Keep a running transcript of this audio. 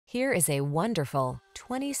Here is a wonderful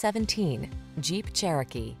 2017 Jeep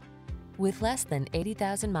Cherokee. With less than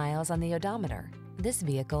 80,000 miles on the odometer, this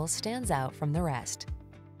vehicle stands out from the rest.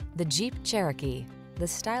 The Jeep Cherokee, the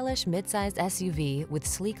stylish midsize SUV with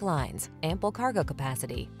sleek lines, ample cargo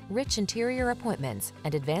capacity, rich interior appointments,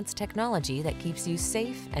 and advanced technology that keeps you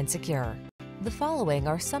safe and secure. The following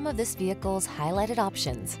are some of this vehicle's highlighted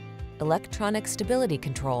options: electronic stability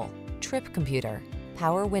control, trip computer,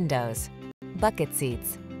 power windows, bucket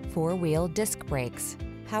seats, four-wheel disc brakes,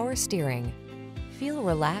 power steering. Feel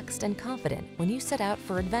relaxed and confident when you set out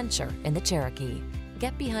for adventure in the Cherokee.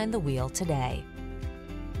 Get behind the wheel today.